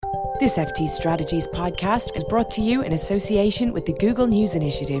This FT Strategies podcast is brought to you in association with the Google News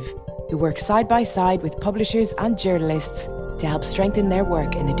Initiative, who work side by side with publishers and journalists to help strengthen their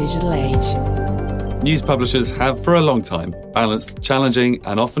work in the digital age. News publishers have for a long time balanced challenging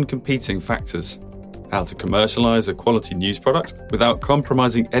and often competing factors. How to commercialise a quality news product without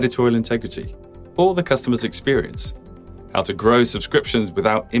compromising editorial integrity or the customer's experience. How to grow subscriptions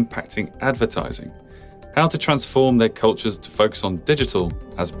without impacting advertising. How to transform their cultures to focus on digital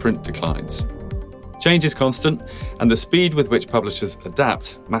as print declines. Change is constant, and the speed with which publishers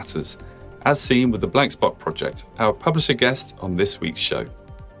adapt matters, as seen with the Blankspot project, our publisher guest on this week's show.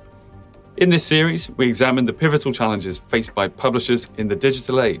 In this series, we examine the pivotal challenges faced by publishers in the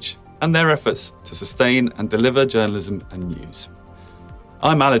digital age and their efforts to sustain and deliver journalism and news.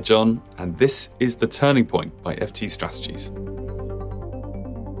 I'm Aled John, and this is The Turning Point by FT Strategies.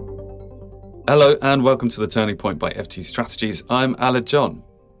 Hello and welcome to The Turning Point by FT Strategies. I'm Aled John.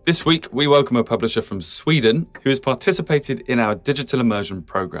 This week, we welcome a publisher from Sweden who has participated in our digital immersion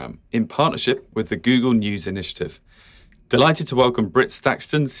programme in partnership with the Google News Initiative. Delighted to welcome Britt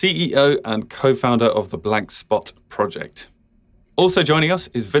Stakston, CEO and co-founder of the Blankspot project. Also joining us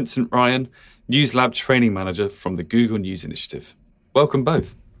is Vincent Ryan, News Lab Training Manager from the Google News Initiative. Welcome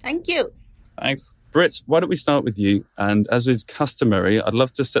both. Thank you. Thanks. Britt, why don't we start with you? And as is customary, I'd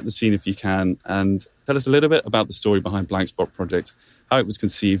love to set the scene if you can and tell us a little bit about the story behind Blankspot project, how it was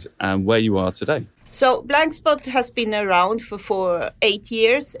conceived and where you are today. So Blankspot has been around for 8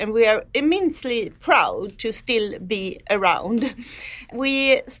 years, and we are immensely proud to still be around.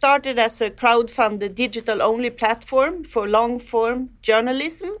 We started as a crowdfunded digital-only platform for long-form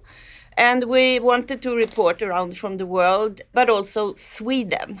journalism, and we wanted to report around from the world, but also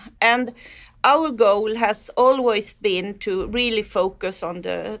Sweden. And our goal has always been to really focus on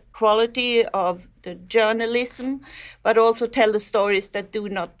the quality of the journalism, but also tell the stories that do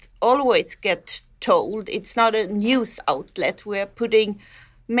not always get told. It's not a news outlet. We're putting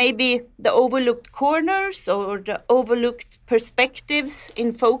maybe the overlooked corners or the overlooked perspectives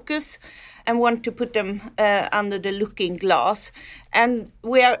in focus and want to put them under the looking glass. And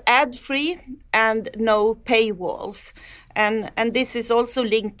we are ad-free and no paywalls. And this is also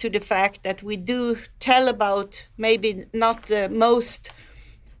linked to the fact that we do tell about maybe not the most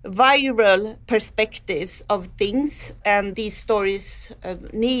viral perspectives of things, and these stories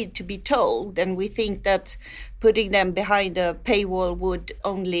need to be told, and we think that putting them behind a paywall would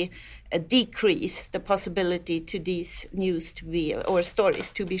only decrease the possibility to these news to be or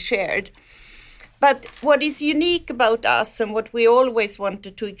stories to be shared. But what is unique about us and what we always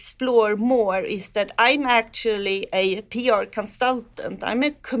wanted to explore more is that I'm actually a PR consultant. I'm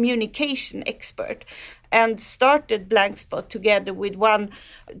a communication expert and started Blankspot together with one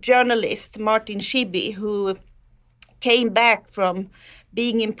journalist, Martin Schibbye, who came back from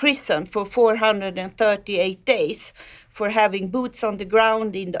being in prison for 438 days for having boots on the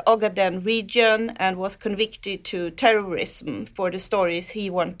ground in the Ogaden region and was convicted to terrorism for the stories he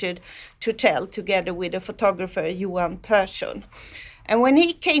wanted to tell together with a photographer, Johan Persson. And when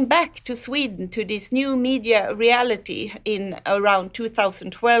he came back to Sweden to this new media reality in around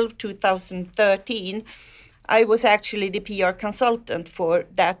 2012, 2013, I was actually the PR consultant for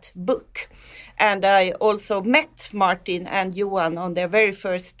that book. And I also met Martin and Johan on their very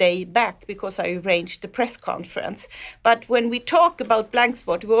first day back because I arranged the press conference. But when we talk about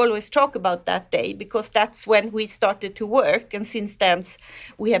Blankspot, we always talk about that day because that's when we started to work. And since then,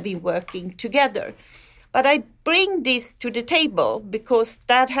 we have been working together. But I bring this to the table because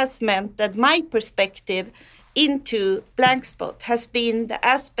that has meant that my perspective into Blankspot has been the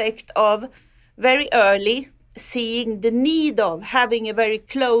aspect of very early seeing the need of having a very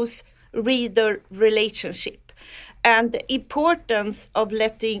close reader relationship and the importance of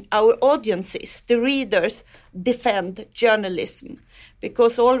letting our audiences, the readers, defend journalism.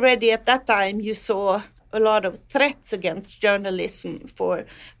 Because already at that time you saw a lot of threats against journalism for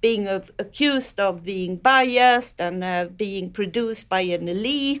being accused of being biased and being produced by an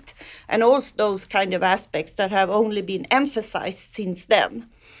elite and all those kind of aspects that have only been emphasized since then.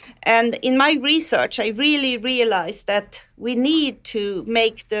 And in my research, I really realized that we need to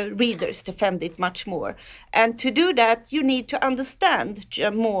make the readers defend it much more. And to do that, you need to understand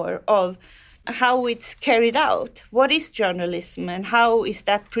more of how it's carried out. What is journalism and how is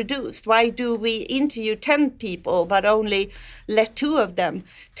that produced? Why do we interview 10 people but only let 2 of them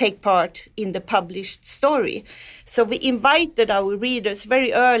take part in the published story? So we invited our readers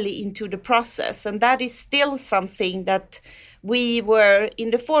very early into the process, and that is still something that we were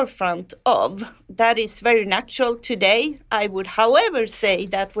in the forefront of. That is very natural today. I would, however, say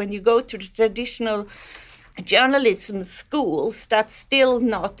that when you go to the traditional journalism schools, that's still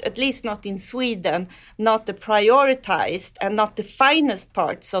not, at least not in Sweden, not the prioritized and not the finest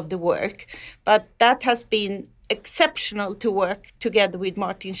parts of the work. But that has been exceptional to work together with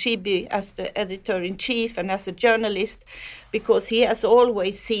Martin Schibbye as the editor-in-chief and as a journalist, because he has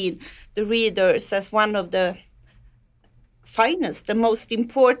always seen the readers as one of the finest, the most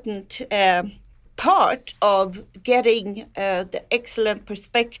important part of getting the excellent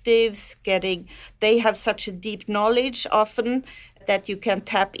perspectives, they have such a deep knowledge often that you can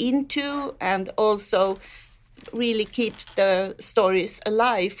tap into, and also really keep the stories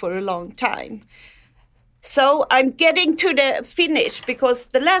alive for a long time. So I'm getting to the finish, because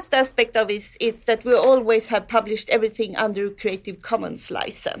the last aspect of it is that we always have published everything under Creative Commons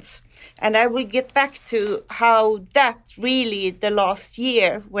license. And I will get back to how that really, the last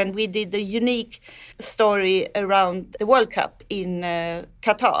year, when we did the unique story around the World Cup in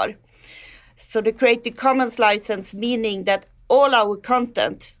Qatar. So the Creative Commons license, meaning that all our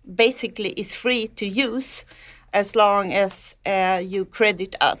content basically is free to use, as long as you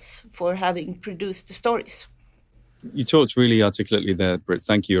credit us for having produced the stories. You talked really articulately there, Britt,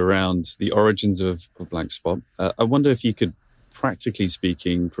 thank you, around the origins of Blankspot. I wonder if you could, practically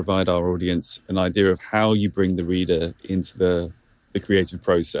speaking, provide our audience an idea of how you bring the reader into the creative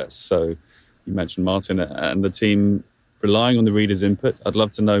process. So you mentioned Martin and the team relying on the reader's input. I'd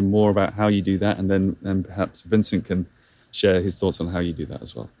love to know more about how you do that, and then perhaps Vincent can share his thoughts on how you do that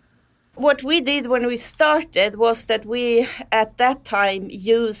as well. What we did when we started was that we, at that time,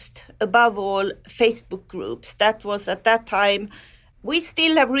 used, above all, Facebook groups. That was, at that time, we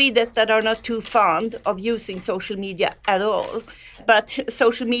still have readers that are not too fond of using social media at all. But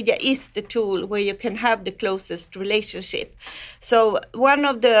social media is the tool where you can have the closest relationship. So one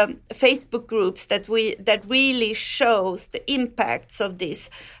of the Facebook groups that really shows the impacts of this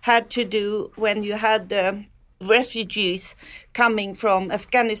had to do when you had the refugees coming from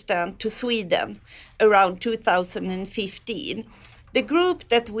Afghanistan to Sweden around 2015. The group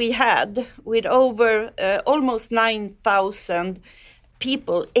that we had, with over almost 9,000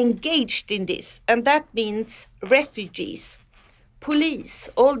 people engaged in this, and that means refugees, police,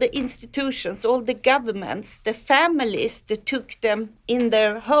 all the institutions, all the governments, the families that took them in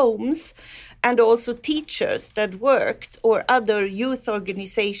their homes, and also teachers that worked, or other youth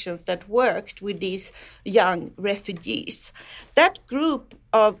organizations that worked with these young refugees. That group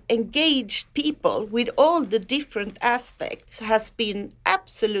of engaged people with all the different aspects has been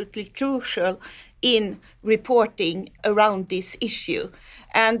absolutely crucial in reporting around this issue.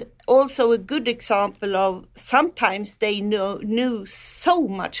 And also a good example of sometimes they knew so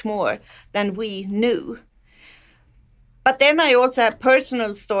much more than we knew. But then I also have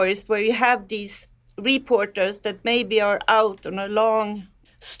personal stories where you have these reporters that maybe are out on a long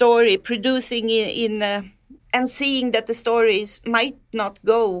story, producing and seeing that the stories might not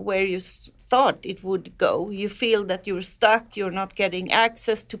go where you thought it would go. You feel that you're stuck, you're not getting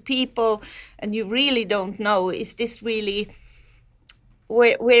access to people, and you really don't know, is this really,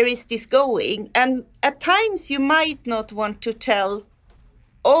 where is this going? And at times you might not want to tell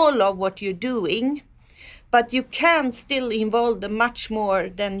all of what you're doing, but you can still involve them much more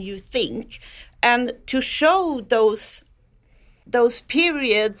than you think. And to show those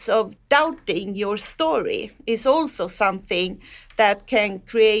periods of doubting your story is also something that can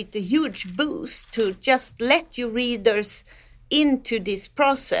create a huge boost to just let your readers into this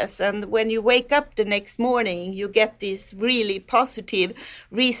process. And when you wake up the next morning, you get these really positive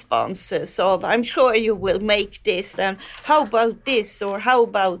responses of, I'm sure you will make this, and how about this, or how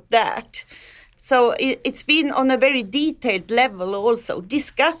about that? So it's been on a very detailed level also,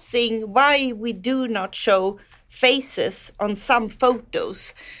 discussing why we do not show faces on some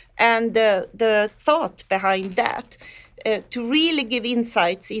photos, and the thought behind that, to really give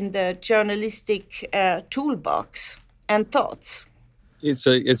insights in the journalistic toolbox and thoughts. It's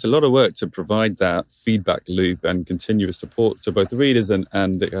a lot of work to provide that feedback loop and continuous support to both the readers and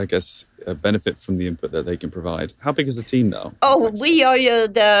I guess benefit from the input that they can provide. How big is the team now? Oh, we are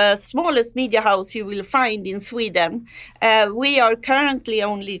the smallest media house you will find in Sweden. We are currently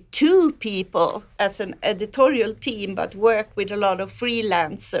only 2 people as an editorial team, but work with a lot of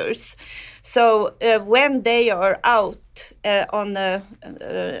freelancers. So when they are out on a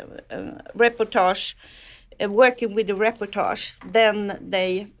reportage, working with the reportage, then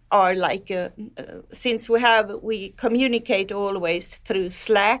they are like, since we communicate always through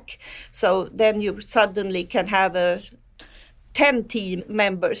Slack, so then you suddenly can have 10 team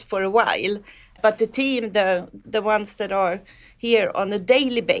members for a while. But the team, the ones that are here on a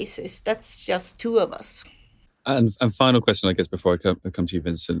daily basis, that's just 2 of us. And final question, I guess, before I come to you,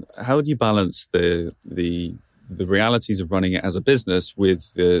 Vincent. How do you balance the realities of running it as a business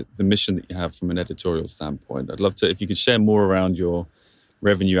with the mission that you have from an editorial standpoint? I'd love to, if you could share more around your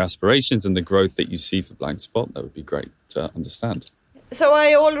revenue aspirations and the growth that you see for Blankspot, that would be great to understand. So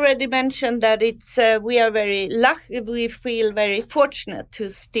I already mentioned that we are very lucky. We feel very fortunate to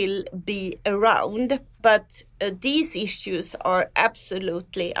still be around, but these issues are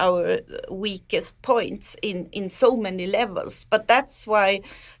absolutely our weakest points in so many levels. But that's why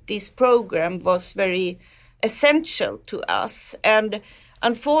this program was very essential to us. And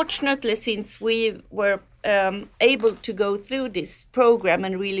unfortunately, since we were able to go through this program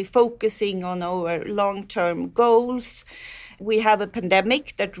and really focusing on our long-term goals, we have a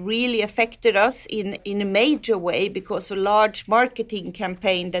pandemic that really affected us in a major way, because a large marketing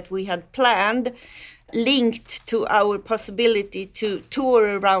campaign that we had planned linked to our possibility to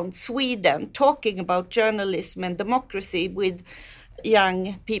tour around Sweden talking about journalism and democracy with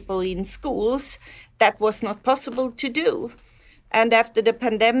young people in schools. That was not possible to do. And after the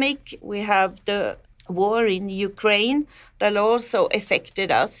pandemic, we have the war in Ukraine that also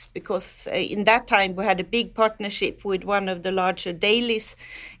affected us, because in that time we had a big partnership with one of the larger dailies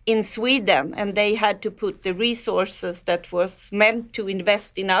in Sweden, and they had to put the resources that was meant to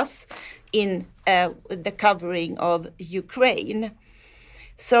invest in us in the covering of Ukraine.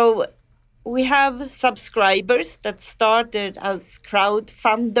 So we have subscribers that started as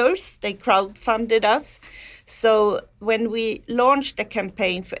crowdfunders. They crowdfunded us. So when we launched the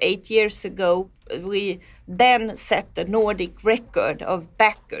campaign for 8 years ago, we then set the Nordic record of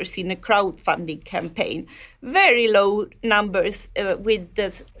backers in a crowdfunding campaign. Very low numbers with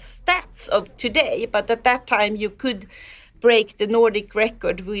the stats of today, but at that time you could break the Nordic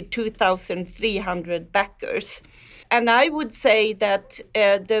record with 2,300 backers. And I would say that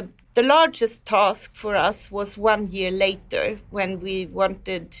the largest task for us was 1 year later, when we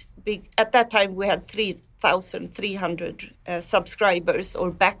wanted at that time we had 3,300 subscribers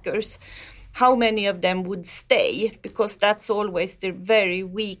or backers. How many of them would stay? Because that's always the very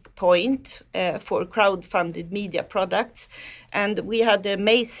weak point for crowdfunded media products. And we had an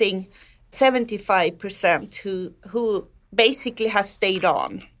amazing 75% who basically has stayed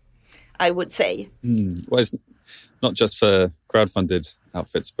on, I would say. Well, it's not just for crowdfunded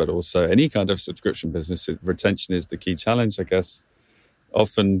outfits, but also any kind of subscription business. Retention is the key challenge, I guess.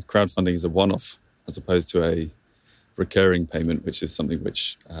 Often crowdfunding is a one-off as opposed to a recurring payment, which is something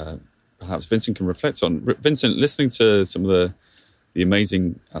which perhaps Vincent can reflect on. Vincent, listening to some of the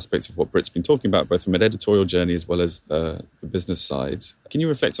amazing aspects of what Brit's been talking about, both from an editorial journey as well as the business side, can you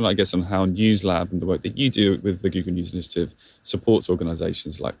reflect on, I guess, on how News Lab and the work that you do with the Google News Initiative supports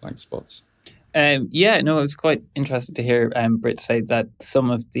organisations like Blankspot? It was quite interesting to hear Brit say that some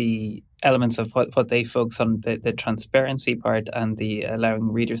of the elements of what they focus on, the transparency part and the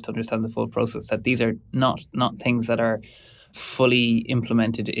allowing readers to understand the full process, that these are not things that are fully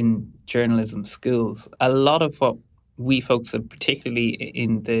implemented in journalism schools. A lot of what we focus on, particularly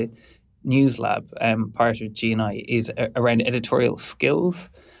in the News Lab part of GNI, is around editorial skills.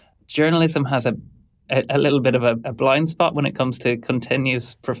 Journalism has a little bit of a blind spot when it comes to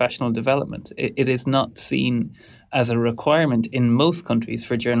continuous professional development. It is not seen as a requirement in most countries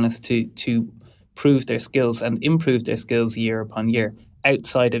for journalists to prove their skills and improve their skills year upon year,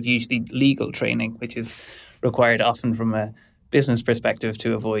 outside of usually legal training, which is required often from a business perspective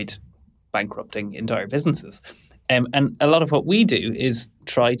to avoid bankrupting entire businesses. And a lot of what we do is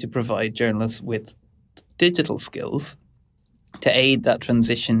try to provide journalists with digital skills to aid that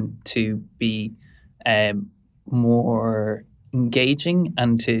transition to be more engaging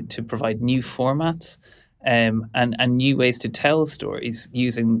and to provide new formats and new ways to tell stories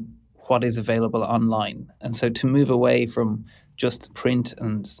using what is available online. And so to move away from just print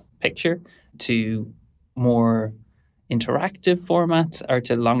and picture to more interactive formats or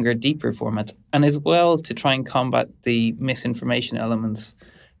to longer, deeper formats, and as well to try and combat the misinformation elements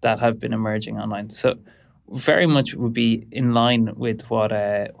that have been emerging online. So very much would be in line with what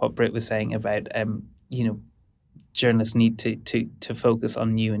Brit was saying about journalists need to focus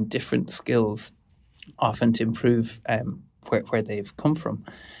on new and different skills, often to improve where they've come from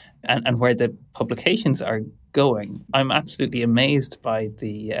and where the publications are going. I'm absolutely amazed by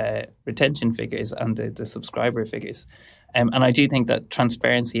the retention figures and the subscriber figures. And I do think that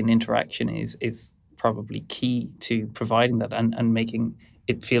transparency and interaction is probably key to providing that and making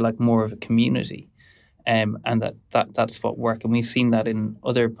it feel like more of a community. And that's what works. And we've seen that in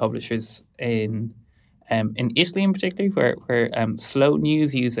other publishers in Italy in particular, where Slow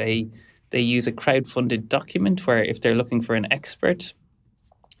News use a crowdfunded document where if they're looking for an expert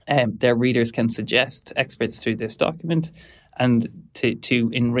Their readers can suggest experts through this document and to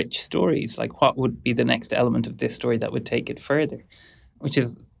enrich stories, like what would be the next element of this story that would take it further, which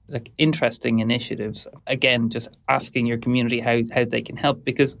is like interesting initiatives. Again, just asking your community how they can help,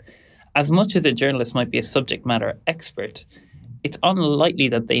 because as much as a journalist might be a subject matter expert, it's unlikely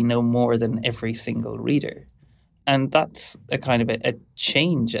that they know more than every single reader. And that's a kind of a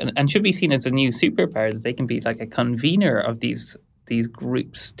change and should be seen as a new superpower, that they can be like a convener of these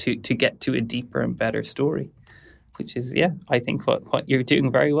groups to get to a deeper and better story, which is, I think what you're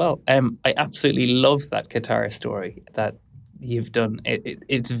doing very well. I absolutely love that Qatar story that you've done.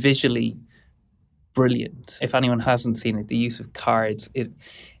 It's visually brilliant. If anyone hasn't seen it, the use of cards,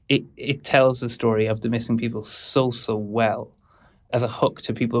 it tells the story of the missing people so well as a hook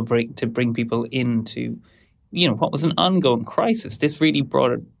to people, to bring people into, what was an ongoing crisis. This really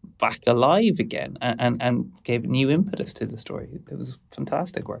brought it back alive again and gave new impetus to the story. It was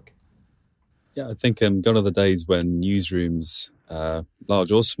fantastic work. Yeah, I think gone are the days when newsrooms,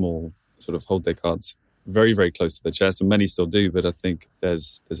 large or small, sort of hold their cards very, very close to their chest, and many still do. But I think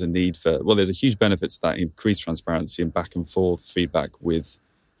there's a need for, there's a huge benefit to that increased transparency and back and forth feedback with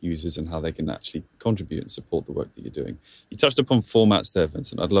users and how they can actually contribute and support the work that you're doing. You touched upon formats there,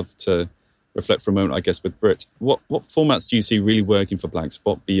 Vincent. I'd love to reflect for a moment, I guess, with Britt. What formats do you see really working for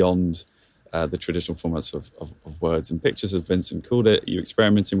Blankspot beyond the traditional formats of words and pictures, as Vincent called it? Are you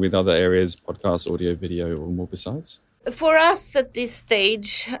experimenting with other areas, podcasts, audio, video, or more besides? For us at this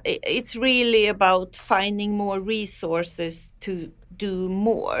stage, it's really about finding more resources to do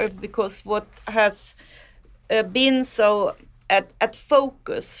more, because what has been so at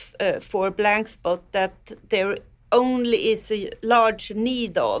focus for Blankspot that there only is a large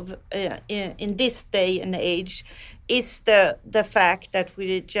need of in this day and age is the fact that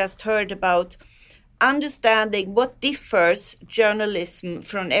we just heard about understanding what differs journalism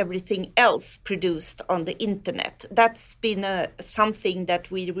from everything else produced on the internet. That's been something that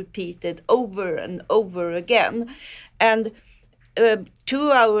we repeated over and over again. And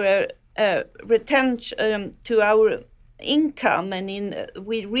to our retention, to our income, and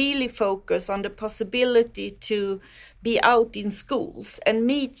we really focus on the possibility to be out in schools and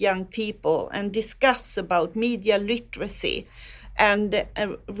meet young people and discuss about media literacy, and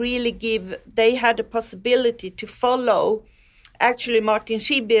really they had a possibility to follow. Actually, Martin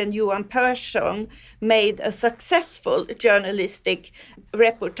Schibbye and Johan Persson made a successful journalistic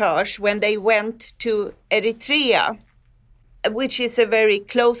reportage when they went to Eritrea, which is a very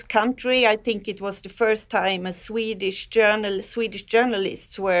close country. I think it was the first time a Swedish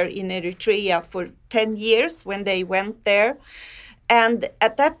journalists were in Eritrea for 10 years when they went there. And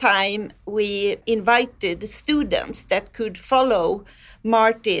at that time, we invited students that could follow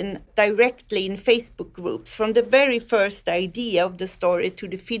Martin directly in Facebook groups from the very first idea of the story to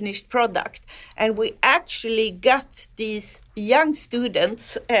the finished product. And we actually got these young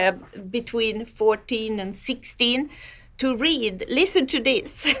students between 14 and 16 to read, listen to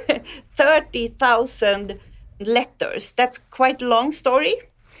this, 30,000 letters. That's quite a long story.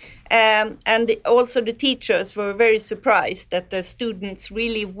 And also the teachers were very surprised that the students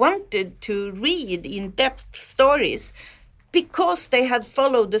really wanted to read in-depth stories because they had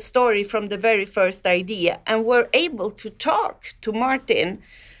followed the story from the very first idea and were able to talk to Martin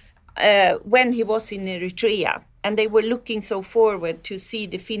when he was in Eritrea. And they were looking so forward to see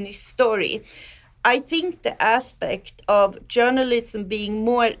the finished story. I think the aspect of journalism being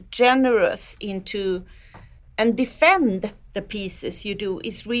more generous into and defend the pieces you do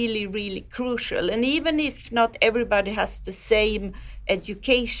is really, really crucial. And even if not everybody has the same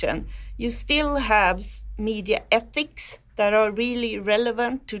education, you still have media ethics that are really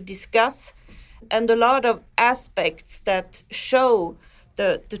relevant to discuss, and a lot of aspects that show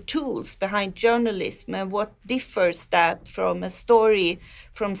the tools behind journalism and what differs that from a story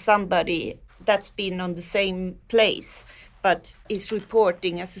from somebody that's been on the same place but is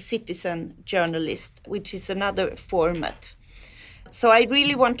reporting as a citizen journalist, which is another format. So I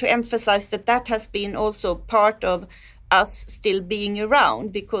really want to emphasize that has been also part of us still being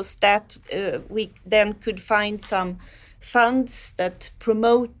around, because that we then could find some funds that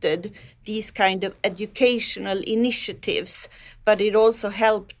promoted these kind of educational initiatives, but it also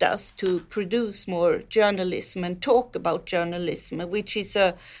helped us to produce more journalism and talk about journalism, which is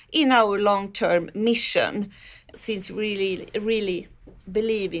in our long-term mission, since we really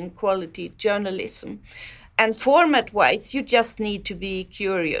believe in quality journalism. And format-wise, you just need to be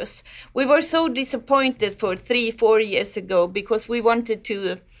curious. We were so disappointed for 3-4 years ago because we wanted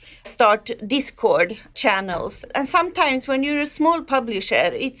to start Discord channels. And sometimes when you're a small publisher,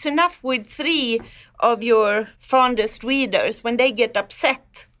 it's enough with 3 of your fondest readers. When they get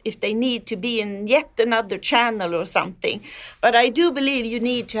upset, if they need to be in yet another channel or something. But I do believe you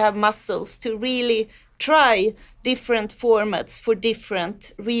need to have muscles to really try different formats for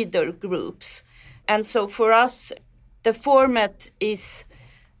different reader groups. And so for us, the format is,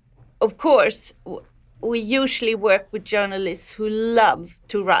 of course, we usually work with journalists who love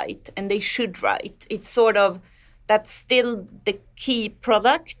to write, and they should write. It's sort of, that's still the key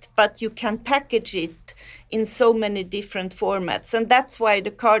product, but you can package it in so many different formats. And that's why the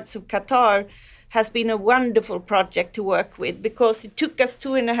Cards of Qatar has been a wonderful project to work with, because it took us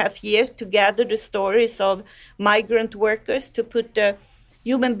 2.5 years to gather the stories of migrant workers, to put the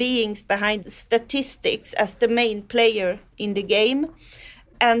human beings behind the statistics as the main player in the game.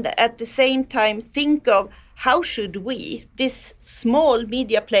 And at the same time, think of how should we, this small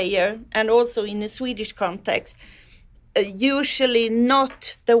media player, and also in a Swedish context, usually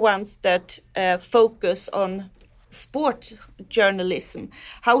not the ones that focus on sport journalism.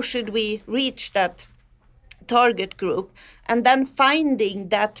 How should we reach that target group? And then finding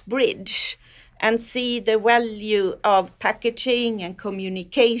that bridge and see the value of packaging and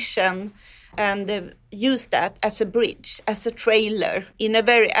communication, and use that as a bridge, as a trailer in a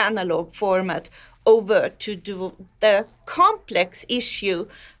very analog format over to do the complex issue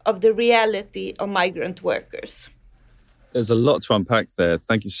of the reality of migrant workers. There's a lot to unpack there.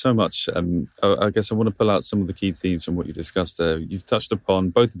 Thank you so much. I guess I want to pull out some of the key themes from what you discussed there. You've touched upon,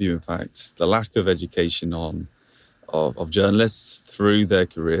 both of you in fact, the lack of education of journalists through their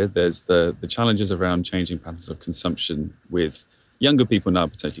career. There's the challenges around changing patterns of consumption with younger people now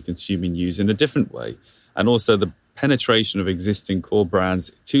potentially consuming news in a different way. And also the penetration of existing core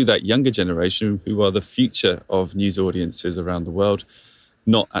brands to that younger generation who are the future of news audiences around the world,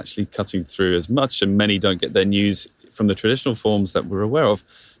 not actually cutting through as much. And many don't get their news from the traditional forms that we're aware of.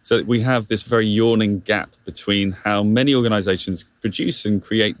 So we have this very yawning gap between how many organizations produce and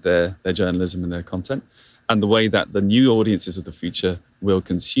create their journalism and their content and the way that the new audiences of the future will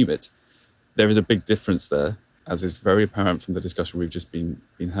consume it. There is a big difference there, as is very apparent from the discussion we've just been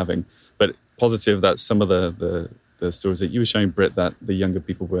having. But positive that some of the stories that you were showing, Britt, that the younger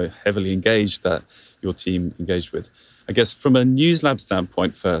people were heavily engaged, that your team engaged with. I guess from a News Lab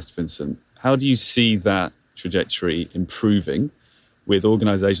standpoint first, Vincent, how do you see that trajectory improving with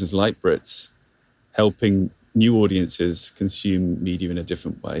organizations like Brit's helping new audiences consume media in a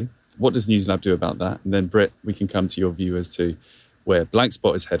different way? What does News Lab do about that? And then, Britt, we can come to your view as to where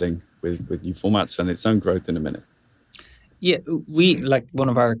Blankspot is heading with new formats and its own growth in a minute. Yeah, one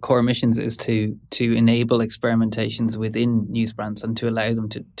of our core missions is to enable experimentations within news brands and to allow them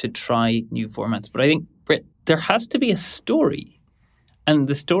to try new formats. But I think, Britt, there has to be a story. And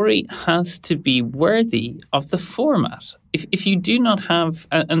the story has to be worthy of the format. If you do not have,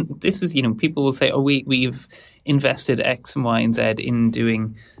 and this is, people will say, oh, we've invested X and Y and Z in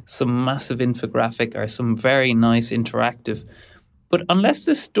doing some massive infographic or some very nice interactive. But unless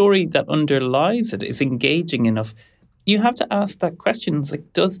the story that underlies it is engaging enough, you have to ask that question. It's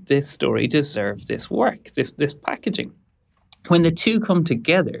like, does this story deserve this work, this packaging? When the two come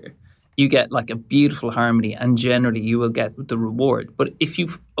together, you get like a beautiful harmony, and generally you will get the reward. But if you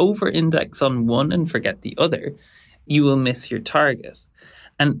over-index on one and forget the other, you will miss your target.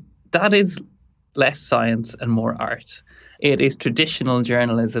 And that is less science and more art. It is traditional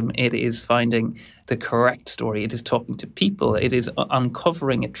journalism. It is finding the correct story. It is talking to people. It is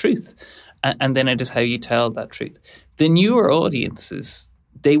uncovering a truth. And then it is how you tell that truth. The newer audiences,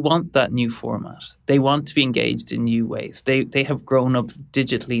 they want that new format. They want to be engaged in new ways. They have grown up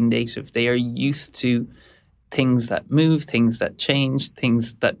digitally native. They are used to things that move, things that change,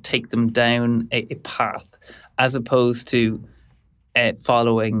 things that take them down a path, as opposed to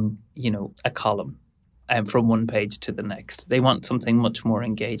following, a column from one page to the next. They want something much more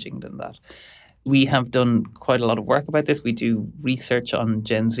engaging than that. We have done quite a lot of work about this. We do research on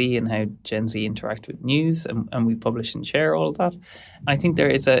Gen Z and how Gen Z interact with news, and we publish and share all of that. I think there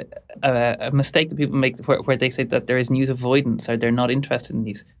is a mistake that people make where they say that there is news avoidance or they're not interested in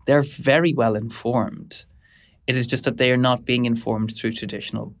news. They're very well informed. It is just that they are not being informed through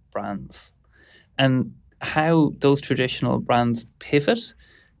traditional brands. And how those traditional brands pivot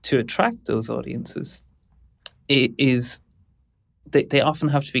to attract those audiences is they often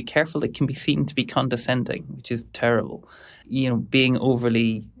have to be careful. It can be seen to be condescending, which is terrible. Being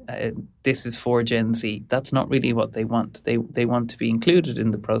overly, this is for Gen Z, that's not really what they want. They want to be included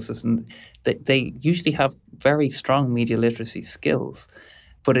in the process, and they usually have very strong media literacy skills.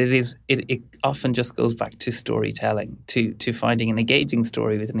 But it often just goes back to storytelling, to finding an engaging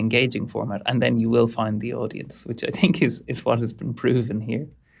story with an engaging format, and then you will find the audience, which I think is what has been proven here.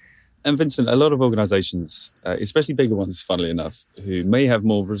 And Vincent, a lot of organisations, especially bigger ones, funnily enough, who may have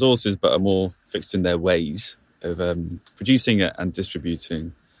more resources but are more fixed in their ways of producing and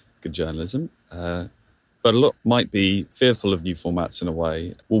distributing good journalism, but a lot might be fearful of new formats in a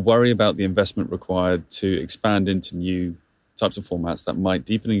way, will worry about the investment required to expand into new types of formats that might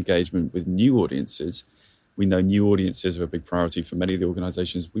deepen engagement with new audiences. We know new audiences are a big priority for many of the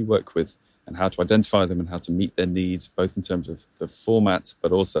organisations we work with, and how to identify them and how to meet their needs, both in terms of the format,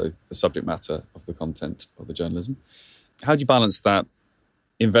 but also the subject matter of the content of the journalism. How do you balance that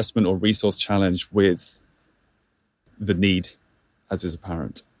investment or resource challenge with the need, as is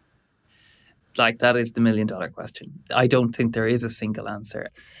apparent? Like, that is the $1 million question. I don't think there is a single answer.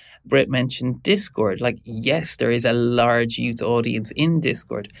 Britt mentioned Discord. Like, yes, there is a large youth audience in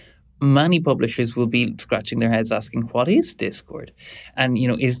Discord. Many publishers will be scratching their heads asking, what is Discord? And,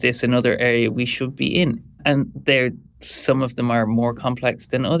 is this another area we should be in? And some of them are more complex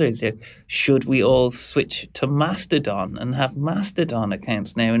than others. Should we all switch to Mastodon and have Mastodon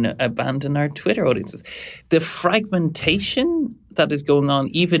accounts now and abandon our Twitter audiences? The fragmentation that is going on,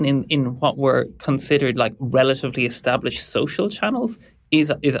 even in what were considered like relatively established social channels,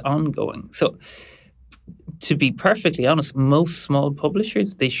 is ongoing. So, to be perfectly honest, most small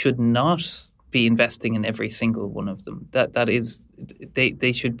publishers, they should not be investing in every single one of them. That is,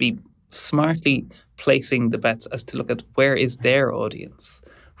 they should be smartly placing the bets as to look at where is their audience,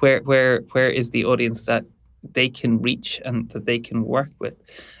 where is the audience that they can reach and that they can work with.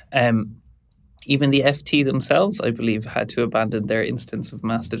 Even the FT themselves, I believe, had to abandon their instance of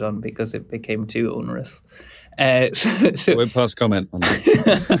Mastodon because it became too onerous. So we'll pass comment on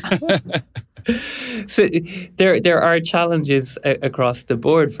that. So there are challenges across the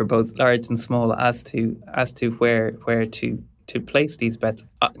board for both large and small as to where to place these bets.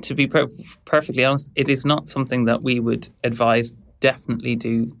 To be perfectly honest, it is not something that we would advise definitely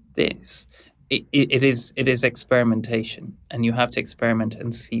do this. It is experimentation, and you have to experiment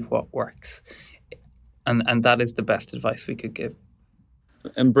and see what works. And that is the best advice we could give.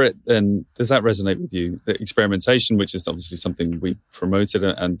 And Britt, then, does that resonate with you? The experimentation, which is obviously something we promoted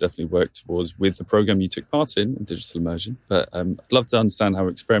and definitely worked towards with the program you took part in Digital Immersion. But I'd love to understand how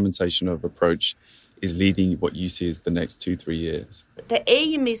experimentation of approach is leading what you see as the next 2-3 years. The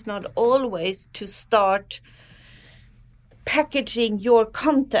aim is not always to start packaging your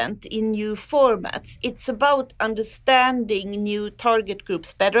content in new formats. It's about understanding new target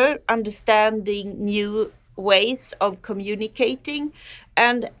groups better, understanding new ways of communicating.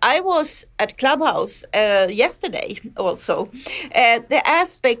 And I was at Clubhouse yesterday also. The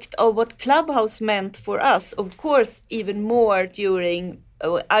aspect of what Clubhouse meant for us, of course, even more during,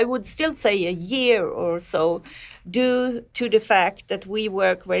 I would still say, a year or so, due to the fact that we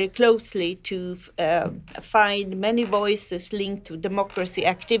work very closely to find many voices linked to democracy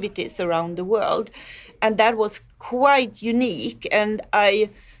activities around the world. And that was quite unique. And I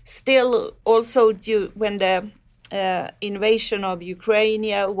still also, when the invasion of Ukraine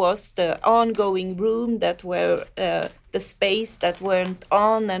was the ongoing room that were the space that went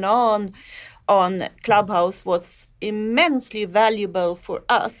on and on Clubhouse, was immensely valuable for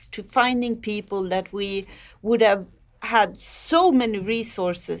us to finding people that we would have had so many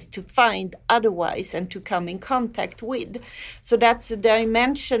resources to find otherwise and to come in contact with. So that's a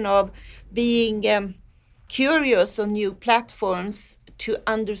dimension of being curious on new platforms to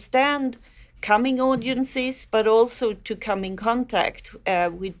understand coming audiences, but also to come in contact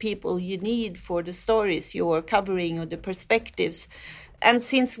with people you need for the stories you're covering or the perspectives. And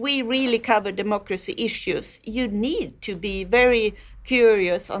since we really cover democracy issues, you need to be very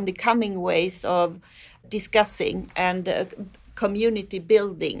curious on the coming ways of discussing and community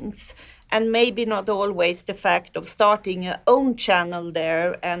buildings, and maybe not always the fact of starting your own channel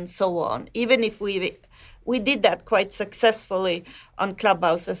there and so on, even if we did that quite successfully on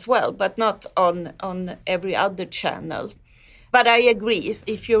Clubhouse as well, but not on every other channel. But I agree,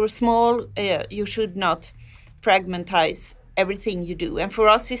 if you're small, you should not fragmentize everything you do. And for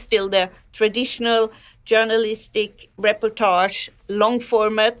us, it's still the traditional journalistic reportage, long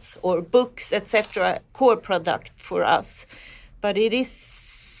formats or books, etc., core product for us. But it is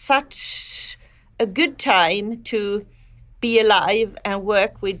such a good time to be alive and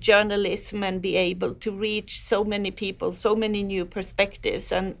work with journalism and be able to reach so many people, so many new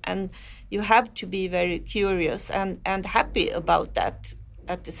perspectives. And you have to be very curious and happy about that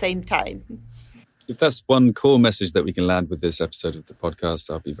at the same time. If that's one core message that we can land with this episode of the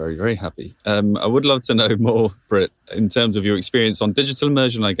podcast, I'll be very, very happy. I would love to know more, Britt, in terms of your experience on Digital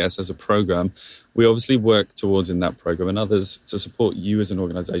Immersion, I guess, as a program. We obviously work towards in that program and others to support you as an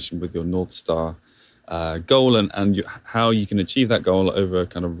organization with your North Star goal and how you can achieve that goal over a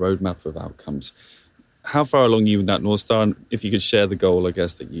kind of roadmap of outcomes. How far along are you in that North Star? And if you could share the goal, I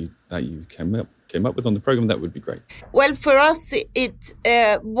guess, that you came up with on the program, that would be great. Well, for us, it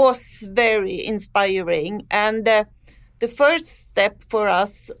was very inspiring. And the first step for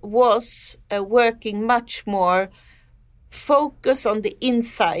us was working much more focus on the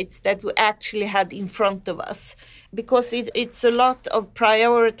insights that we actually had in front of us, because it's a lot of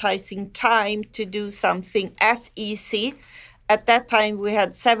prioritizing time to do something as easy. At that time, we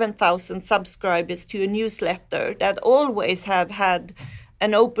had 7,000 subscribers to a newsletter that always have had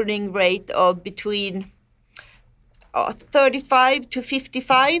an opening rate of between 35 to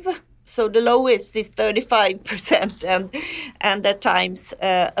 55. So the lowest is 35% and at times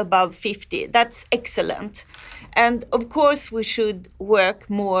above 50. That's excellent. And of course, we should work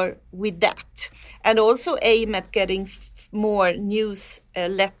more with that and also aim at getting more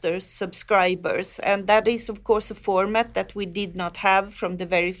newsletter subscribers. And that is, of course, a format that we did not have from the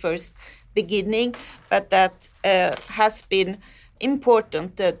very first beginning, but that has been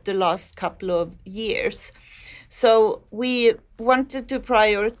important the last couple of years. So we wanted to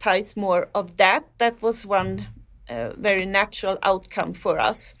prioritize more of that. That was one very natural outcome for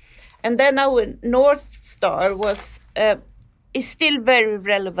us. And then our North Star is still very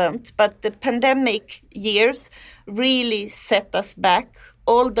relevant, but the pandemic years really set us back,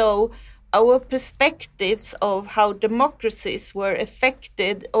 although our perspectives of how democracies were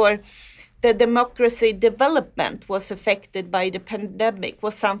affected or the democracy development was affected by the pandemic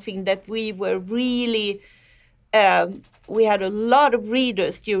was something that we were really we had a lot of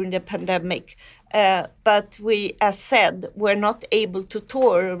readers during the pandemic, but we, as said, were not able to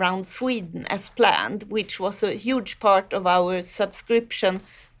tour around Sweden as planned, which was a huge part of our subscription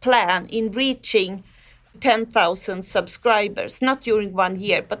plan in reaching 10,000 subscribers, not during 1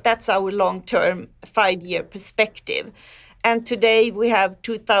 year, but that's our long-term 5-year perspective. And today we have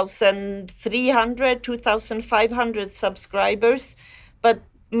 2,300, 2,500 subscribers, but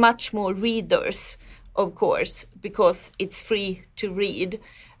much more readers, of course, because it's free to read.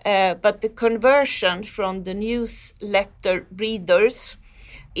 But the conversion from the newsletter readers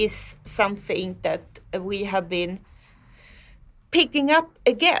is something that we have been picking up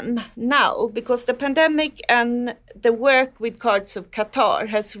again now, because the pandemic and the work with Cards of Qatar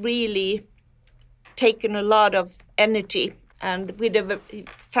has really taken a lot of energy and with a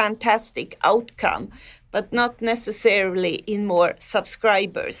fantastic outcome, but not necessarily in more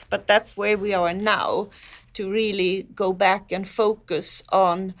subscribers. But that's where we are now, to really go back and focus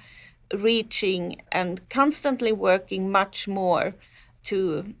on reaching and constantly working much more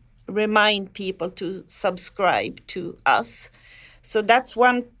to remind people to subscribe to us. So that's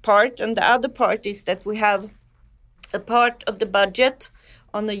one part. And the other part is that we have a part of the budget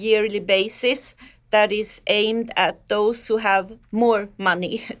on a yearly basis that is aimed at those who have more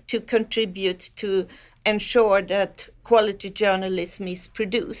money to contribute to ensure that quality journalism is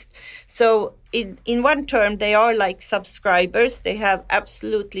produced. So in one term, they are like subscribers. They have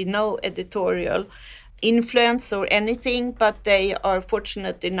absolutely no editorial influence or anything, but they are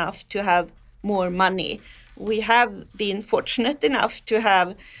fortunate enough to have more money. We have been fortunate enough to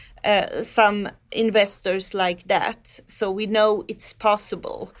have some investors like that. So we know it's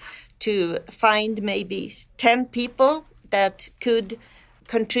possible to find maybe 10 people that could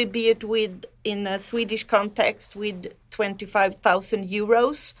contribute with, in a Swedish context, with 25,000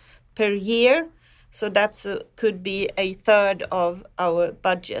 euros per year. So that could be a third of our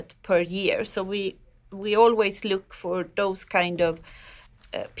budget per year. So we always look for those kind of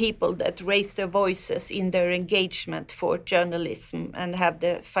people that raise their voices in their engagement for journalism and have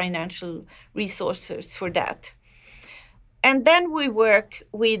the financial resources for that. And then we work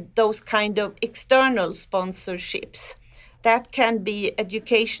with those kind of external sponsorships. That can be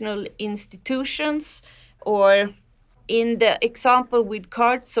educational institutions, or in the example with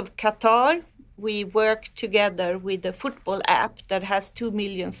Cards of Qatar, we work together with a football app that has 2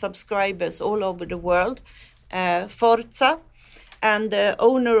 million subscribers all over the world, Forza. And the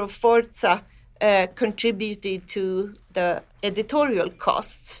owner of Forza contributed to the editorial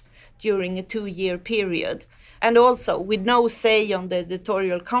costs during a 2-year period. And also with no say on the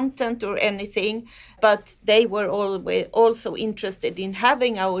editorial content or anything, but they were always also interested in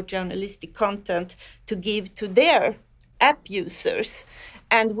having our journalistic content to give to their app users.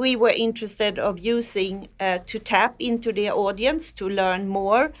 And we were interested of using to tap into their audience to learn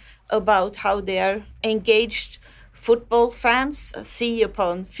more about how their engaged football fans see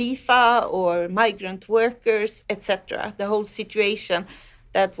upon FIFA or migrant workers, etc., the whole situation.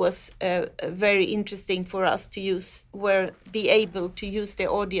 that was very interesting for us to use, be able to use the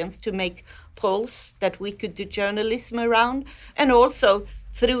audience to make polls that we could do journalism around, and also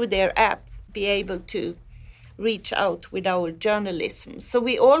through their app be able to reach out with our journalism. So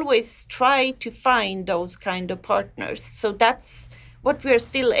we always try to find those kind of partners. So that's what we're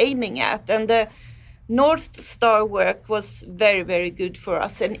still aiming at. And the North Star work was very, very good for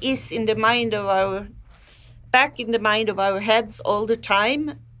us and is back in the mind of our heads all the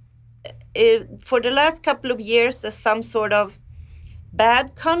time. For the last couple of years as some sort of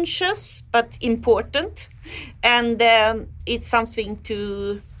bad conscious, but important. And it's something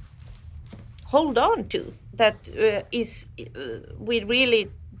to hold on to. That we really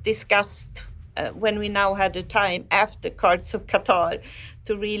discussed when we now had the time after Cards of Qatar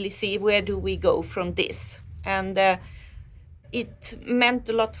to really see where do we go from this. And it meant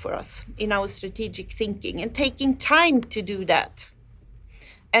a lot for us in our strategic thinking and taking time to do that.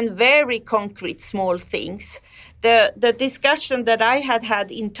 And very concrete small things. The discussion that I had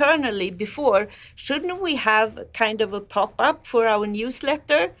internally before, shouldn't we have kind of a pop-up for our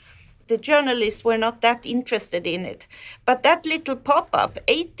newsletter? The journalists were not that interested in it. But that little pop-up,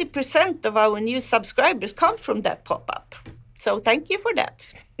 80% of our new subscribers come from that pop-up. So thank you for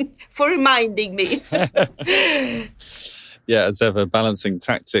that, for reminding me. Yeah, as ever, balancing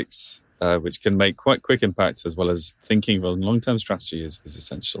tactics, which can make quite quick impact, as well as thinking of long-term strategy is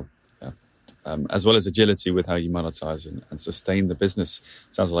essential. Yeah. As well as agility with how you monetize and sustain the business.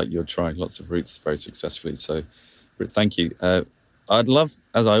 Sounds like you're trying lots of routes very successfully. So, Britt, thank you. I'd love,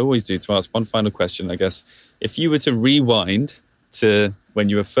 as I always do, to ask one final question, I guess. If you were to rewind to when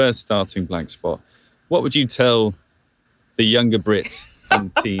you were first starting Blankspot, what would you tell the younger Brit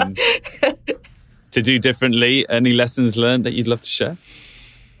and team to do differently? Any lessons learned that you'd love to share?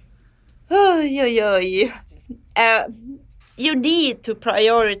 You need to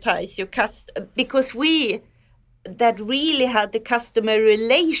prioritize your customer, because that really had the customer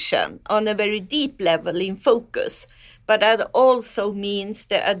relation on a very deep level in focus. But that also means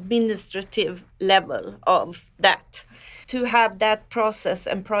the administrative level of that, to have that process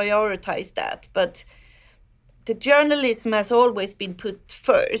and prioritize that. But the journalism has always been put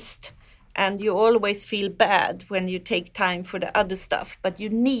first, and you always feel bad when you take time for the other stuff, but you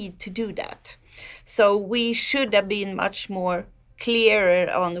need to do that. So we should have been much more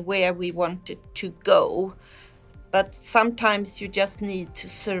clearer on where we wanted to go. But sometimes you just need to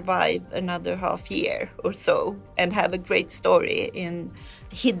survive another half year or so and have a great story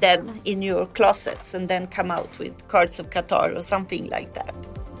hidden in your closets and then come out with Cards of Qatar or something like that.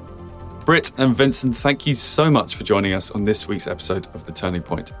 Britt and Vincent, thank you so much for joining us on this week's episode of The Turning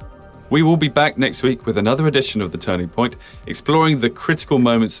Point. We will be back next week with another edition of The Turning Point, exploring the critical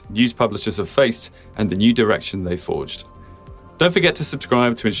moments news publishers have faced and the new direction they forged. Don't forget to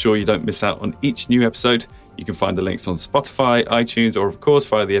subscribe to ensure you don't miss out on each new episode. You can find the links on Spotify, iTunes, or of course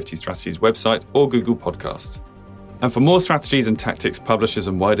via the FT Strategies website or Google Podcasts. And for more strategies and tactics publishers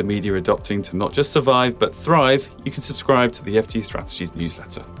and wider media are adopting to not just survive but thrive, you can subscribe to the FT Strategies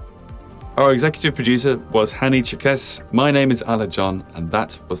newsletter. Our executive producer was Hani Chakes. My name is Ala John, and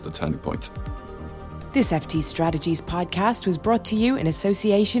that was The Turning Point. This FT Strategies podcast was brought to you in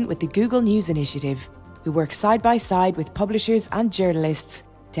association with the Google News Initiative, who work side by side with publishers and journalists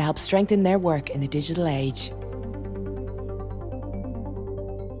to help strengthen their work in the digital age.